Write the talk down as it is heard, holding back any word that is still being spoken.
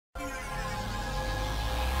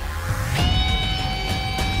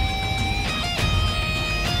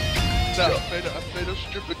I've made a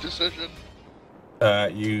stupid decision.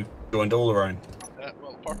 You joined Allerein.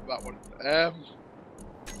 Well, apart from that one.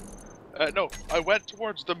 No, I went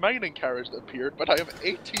towards the mining carriage that appeared, but I have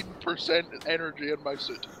 18% energy in my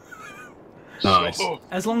suit. Nice. So,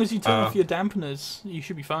 As long as you turn off your dampeners, you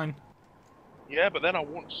should be fine. yeah, but then I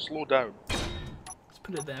won't slow down. Let's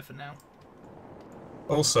put it there for now.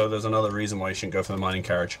 Also, there's another reason why you shouldn't go for the mining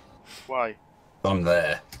carriage. Why? I'm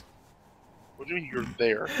there. What do you mean you're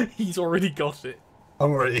there? He's already got it.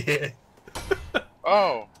 I'm already here.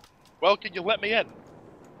 Oh. Well, can you let me in?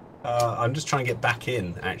 I'm just trying to get back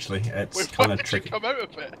in, actually. It's Wait, kind why of did tricky. you come out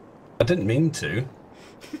of it? I didn't mean to.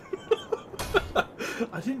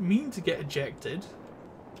 I didn't mean to get ejected.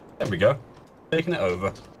 There we go. Taking it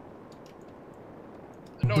over.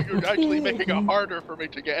 No, you're actually making it harder for me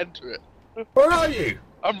to get into it. Where are you?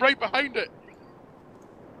 I'm right behind it.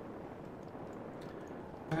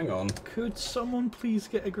 Hang on. Could someone please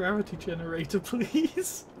get a gravity generator,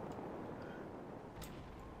 please?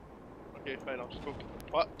 Okay, fine, I'll just go.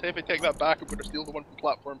 Tavy, take that back. I'm going to steal the one from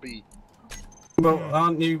platform B. Well,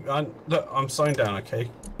 aren't you? Look, I'm signing down. Okay,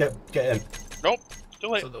 get in. Nope, too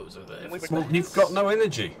late. So those are there. Well, you've got no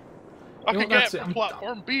energy. I You know can what, get that's it it, from I'm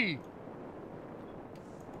platform B.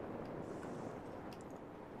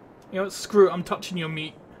 You know what, screw it, I'm touching your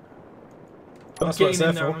meat. I'm That's what it's getting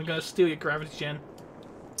in there there for. and I'm going to steal your gravity gen.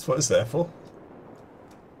 That's what it's there for.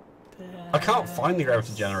 I can't find the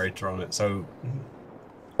gravity generator on it, so...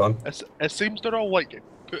 Fun. It seems they're all like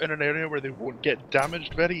put in an area where they won't get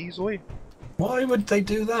damaged very easily. Why would they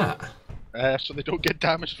do that? So they don't get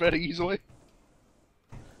damaged very easily.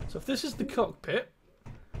 So if this is the cockpit,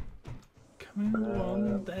 coming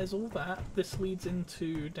along, there's all that. This leads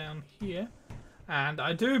into down here. And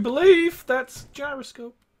I do believe that's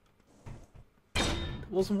gyroscope. It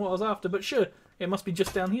wasn't what I was after, but sure, it must be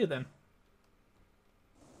just down here then.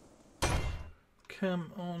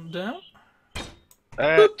 Come on down.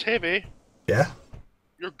 Tavy, Yeah?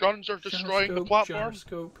 your guns are destroying the Gyroscope, platform.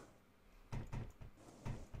 Gyroscope.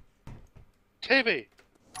 Tavy!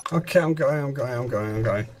 Okay, I'm going.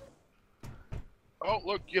 Oh,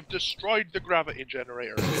 look, you've destroyed the gravity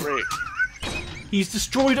generator. Great. He's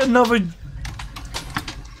destroyed another...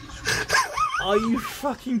 Are you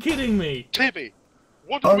fucking kidding me? Tavy,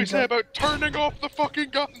 what did we say about turning off the fucking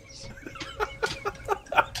guns?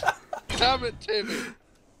 Damn it, Tavy.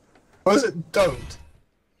 What is it? Don't.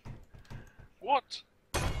 What?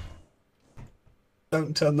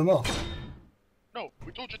 Don't turn them off. No,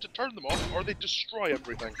 we told you to turn them off or they destroy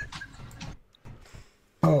everything.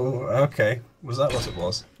 Oh, okay. Was that what it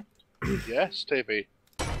was? Yes, Tavy.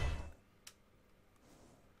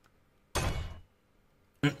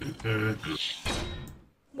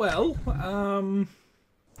 Well,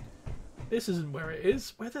 this isn't where it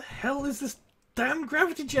is. Where the hell is this damn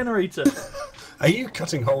gravity generator? Are you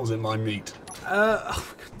cutting holes in my meat?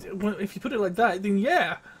 Well, if you put it like that, then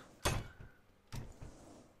yeah.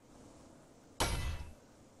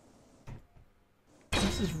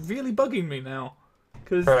 This is really bugging me now.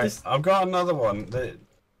 Cause Right, this... I've got another one.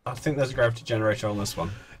 I think there's a gravity generator on this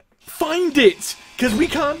one. Find it! Because we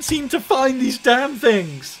can't seem to find these damn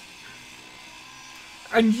things!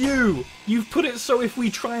 And you've put it so if we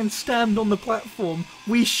try and stand on the platform,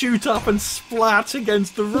 we shoot up and splat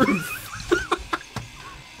against the roof.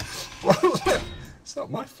 Well, it's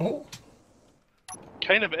not my fault.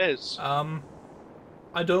 Kind of is.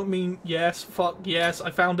 I don't mean yes, fuck yes,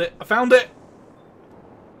 I found it, I found it!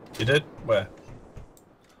 You did? Where?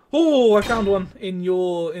 Oh, I found one in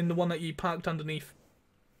the one that you parked underneath.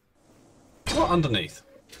 What underneath?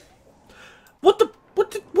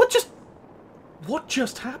 What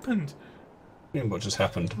just happened? What just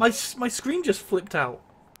happened? My screen just flipped out.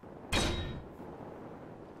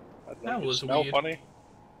 That was smell weird. funny.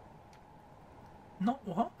 Not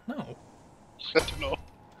what? No. I don't know.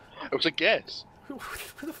 It was a guess. Where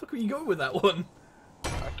the fuck were you going with that one?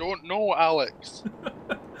 I don't know, Alex.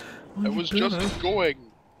 It was just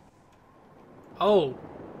going. Oh,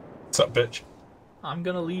 What's up, bitch? I'm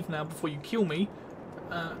gonna leave now before you kill me.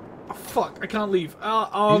 Oh fuck, I can't leave.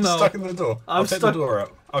 Oh You're no. stuck in the door. I'll take stuck... the door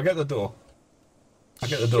out. I'll get the door. I'll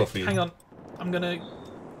get the door for you. Hang on. I'm gonna...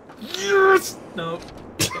 Yes! No.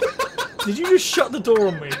 Did you just shut the door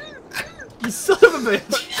on me? You son of a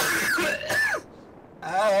bitch!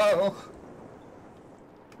 Ow!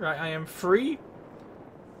 Right, I am free.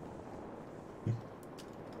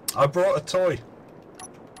 I brought a toy.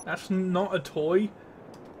 That's not a toy.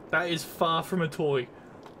 That is far from a toy.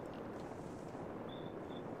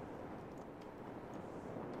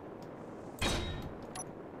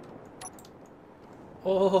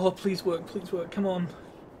 Oh, please work, come on.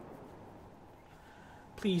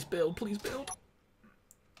 Please build, please build.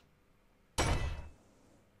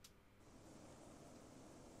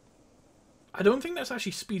 I don't think that's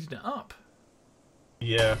actually speeding it up.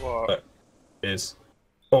 Yeah, What? but it is.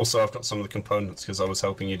 Also, I've got some of the components because I was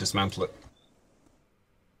helping you dismantle it.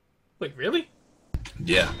 Wait, really?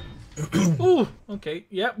 Yeah. Oh, okay.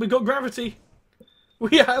 Yeah, we got gravity.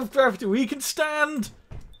 We have gravity. We can stand.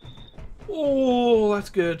 Oh, that's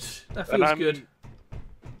good. That feels good.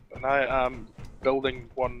 And I am building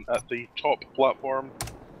one at the top platform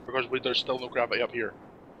because there's still no gravity up here.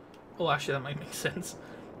 Oh, actually, that might make sense.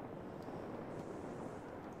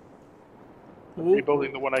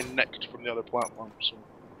 Rebuilding the one I nicked from the other platform. So.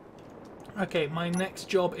 Okay, my next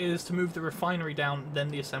job is to move the refinery down, then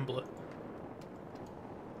the assembler.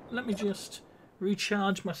 Let me just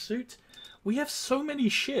recharge my suit. We have so many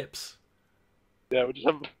ships. Yeah,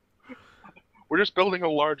 we're just building a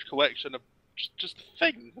large collection of just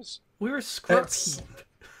things. We're a scrap heap.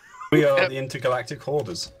 We are the intergalactic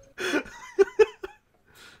hoarders.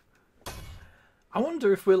 I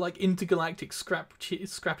wonder if we're like intergalactic scrap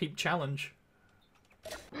heap challenge.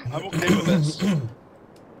 I'm okay with this.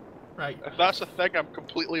 Right. If that's a thing, I'm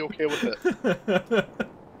completely okay with it.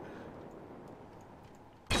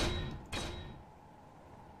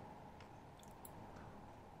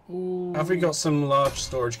 Ooh. Have we got some large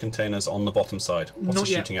storage containers on the bottom side? What's Not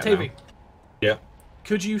it yet. shooting at Tavy, now? Yeah.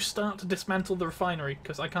 could you start to dismantle the refinery?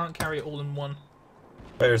 Because I can't carry it all in one.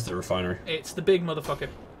 Where's the refinery? It's the big motherfucker.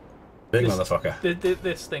 Big This- motherfucker.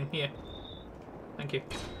 This thing here. Thank you.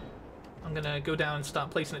 I'm gonna go down and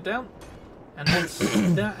start placing it down. And once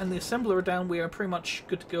that and the assembler are down, we are pretty much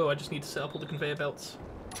good to go. I just need to set up all the conveyor belts.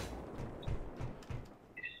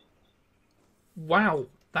 Wow,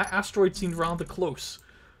 that asteroid seemed rather close.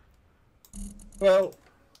 Well,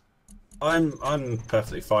 I'm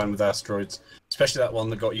perfectly fine with asteroids, especially that one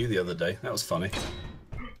that got you the other day. That was funny.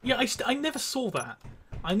 Yeah, I never saw that.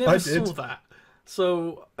 I never saw that.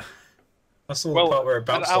 So I saw the part where it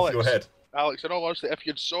bounced off your head. Alex, in all honesty, if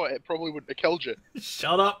you'd saw it, it probably wouldn't have killed you.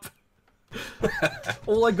 shut up.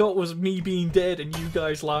 All I got was me being dead and you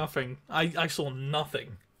guys laughing. I saw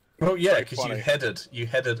nothing. Well, yeah, because funny. you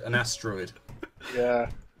headed an asteroid. Yeah.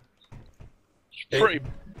 It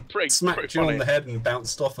Pretty smacked you funny. on the head and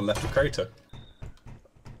bounced off and left a crater.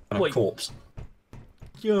 And a Wait. corpse.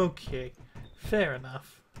 Okay, fair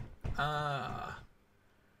enough.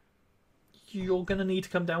 You're gonna need to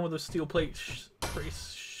come down with those steel plates pretty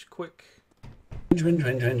quick.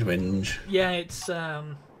 Whinge. Yeah, it's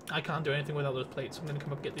I can't do anything without those plates. I'm gonna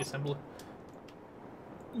come up and get the assembler.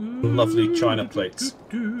 Lovely china plates.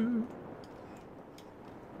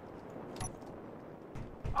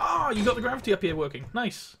 Ah, you got the gravity up here working.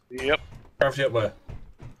 Nice. Yep. Gravity up where?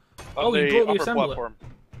 Oh, On you the brought the upper assembler. platform.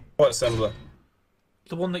 What assembler?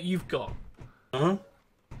 The one that you've got. Uh-huh.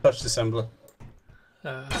 Touch assembler.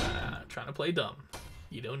 Trying to play dumb.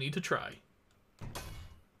 You don't need to try.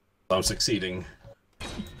 I'm succeeding.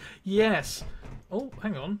 Yes. Oh,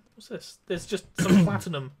 hang on. What's this? There's just some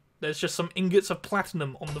platinum. There's just some ingots of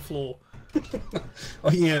platinum on the floor.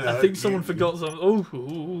 Oh, yeah. I think someone forgot some. Oh.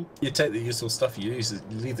 Ooh. You take the useful stuff you use,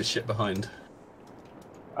 you leave the shit behind.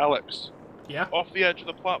 Alex, Yeah. off the edge of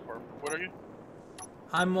the platform. Where are you?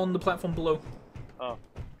 I'm on the platform below. Oh.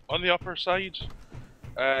 On the upper side,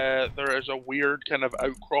 there is a weird kind of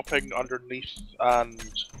outcropping underneath and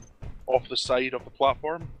off the side of the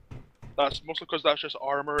platform. That's mostly because that's just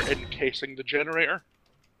armor encasing the generator.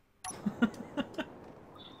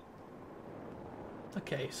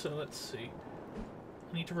 Okay, so let's see.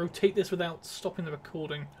 I need to rotate this without stopping the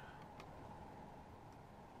recording.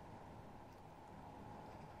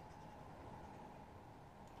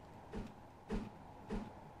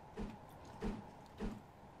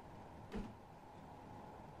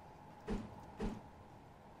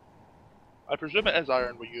 I presume it is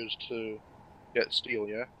iron we use to get steel,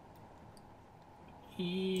 yeah?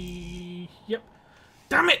 Yep.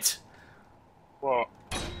 Damn it! What?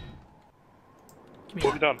 Give me What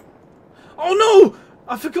have you that. done? Oh no!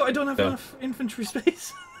 I forgot I don't have Yeah. enough inventory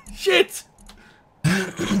space. Shit!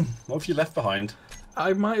 What have you left behind?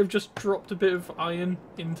 I might have just dropped a bit of iron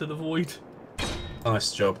into the void.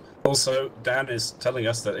 Nice job. Also, Dan is telling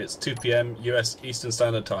us that it's 2 PM US Eastern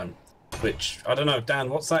Standard Time. Which, I don't know, Dan,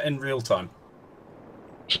 what's that in real time?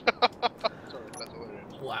 Sorry, that's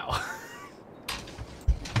hilarious. Wow.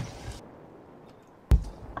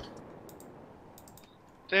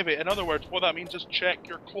 Davey, in other words, what that means is check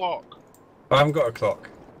your clock. I haven't got a clock.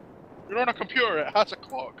 You're on a computer, it has a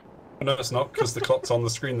clock. No, it's not, because the clock's on the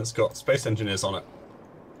screen that's got Space Engineers on it.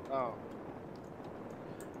 Oh.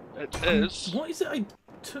 It is What is it I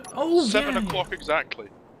took? Oh, 7 yeah. o'clock exactly.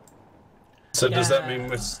 So does that Yeah. mean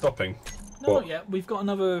we're stopping? No, What? not yet. We've got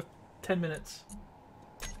another 10 minutes.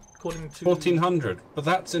 According to 1400, but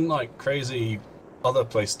that's in like crazy other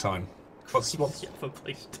place time. What's Yeah, for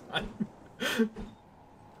place time.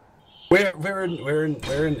 we're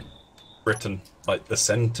in Britain, like the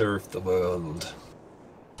center of the world.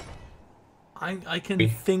 I can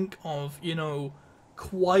think of, you know,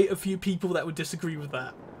 quite a few people that would disagree with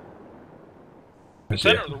that. The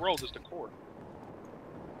center of the world is the core.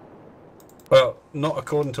 Well, not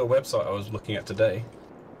according to a website I was looking at today.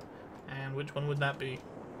 And which one would that be?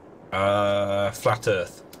 Flat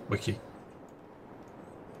Earth wiki.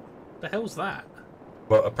 The hell's that?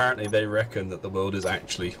 Well, apparently they reckon that the world is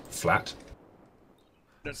actually flat.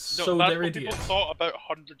 No, So that's they're what people idiots. thought about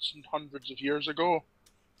hundreds and hundreds of years ago.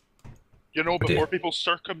 You know, before people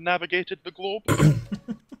circumnavigated the globe.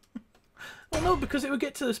 Well, no, because it would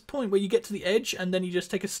get to this point where you get to the edge and then you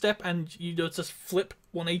just take a step and you just flip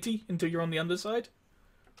 180 until you're on the underside.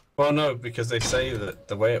 Well, no, because they say that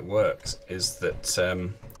the way it works is that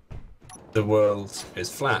the world is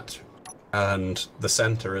flat and the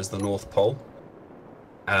center is the North Pole.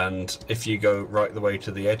 And if you go right the way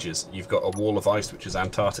to the edges, you've got a wall of ice, which is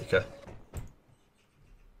Antarctica.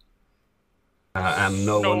 And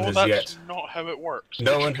no one has that's yet. not how it works.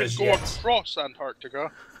 No You one can has go yet. across Antarctica.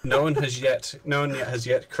 No one has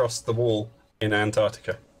yet crossed the wall in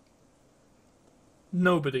Antarctica.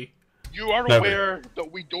 Nobody. You are Nobody. aware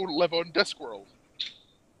that we don't live on Discworld.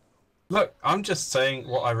 Look, I'm just saying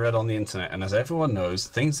what I read on the internet, and as everyone knows,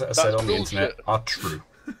 things that are said That's on the internet bullshit. are true.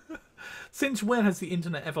 Since when has the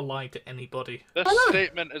internet ever lied to anybody? This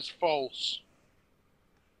statement is false.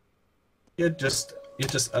 You're just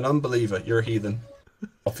an unbeliever. You're a heathen.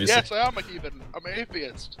 Obviously. Yes, I am a heathen. I'm an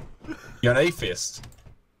atheist. You're an atheist.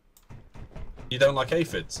 You don't like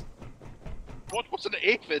aphids. What's an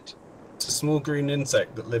aphid? It's a small green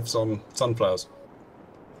insect that lives on sunflowers.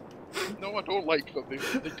 No, I don't like them.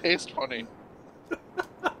 They taste funny.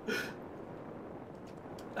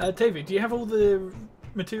 Tavy, do you have all the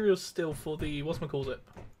materials still for the whatchamacallit?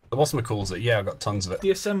 The whatchamacalls it? Yeah, I've got tons of it.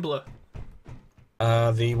 The assembler?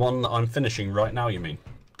 The one that I'm finishing right now, you mean?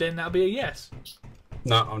 Then that'll be a yes.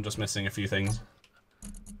 No, I'm just missing a few things.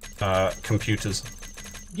 Computers.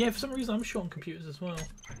 Yeah, for some reason I'm short on computers as well.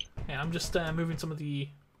 Yeah, I'm just moving some of the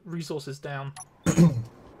resources down.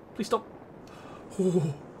 Please stop.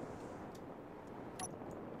 Ooh.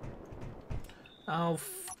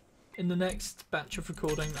 In the next batch of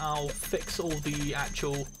recording, I'll fix all the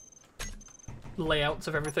actual layouts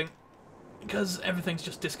of everything because everything's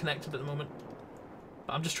just disconnected at the moment.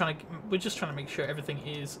 But we're just trying to make sure everything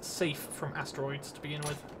is safe from asteroids to begin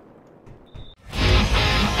with.